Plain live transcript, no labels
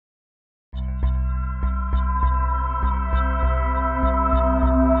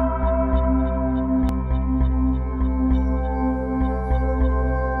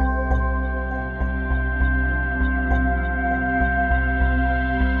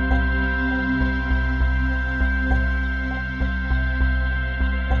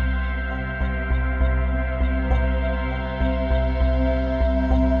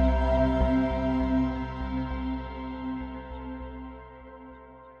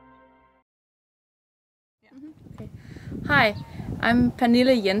Okay. Hi, I'm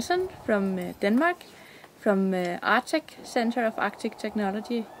Pernille Jensen from Denmark, from ARTEK, Center of Arctic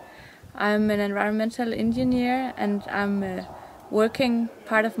Technology. I'm an environmental engineer and I'm working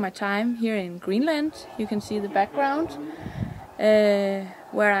part of my time here in Greenland. You can see the background,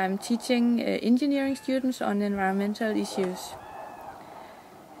 where I'm teaching engineering students on environmental issues.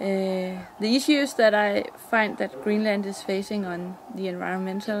 The issues that I find that Greenland is facing on the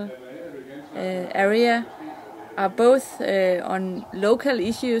environmental area are both on local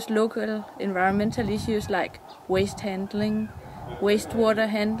issues, local environmental issues like waste handling, wastewater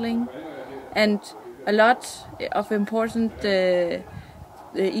handling, and a lot of important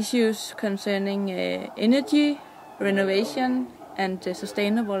issues concerning energy renovation and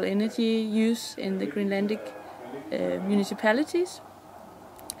sustainable energy use in the Greenlandic municipalities.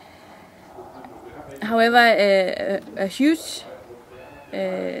 However, a huge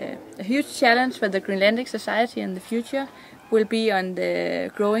challenge for the Greenlandic society in the future will be on the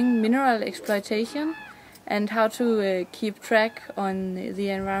growing mineral exploitation and how to keep track on the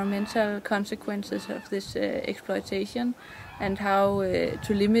environmental consequences of this exploitation and how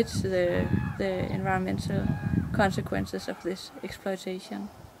to limit the environmental consequences of this exploitation.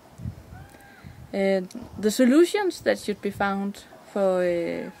 The solutions that should be found for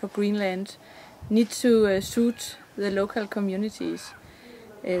Greenland need to suit the local communities.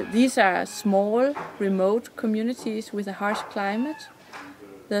 These are small, remote communities with a harsh climate.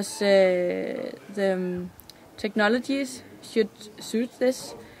 Thus, the technologies should suit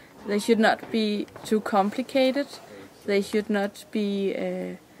this. They should not be too complicated. They should not be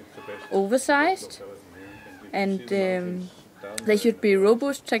oversized. And they should be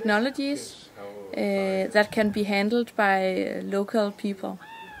robust technologies that can be handled by local people.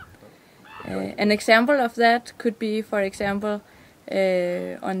 An example of that could be, for example,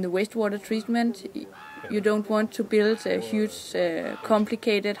 on the wastewater treatment. You don't want to build a huge,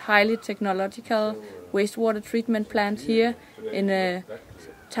 complicated, highly technological wastewater treatment plant here in a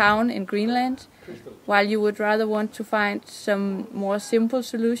town in Greenland, while you would rather want to find some more simple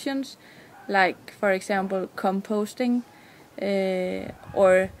solutions, like, for example, composting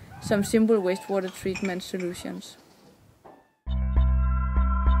or some simple wastewater treatment solutions.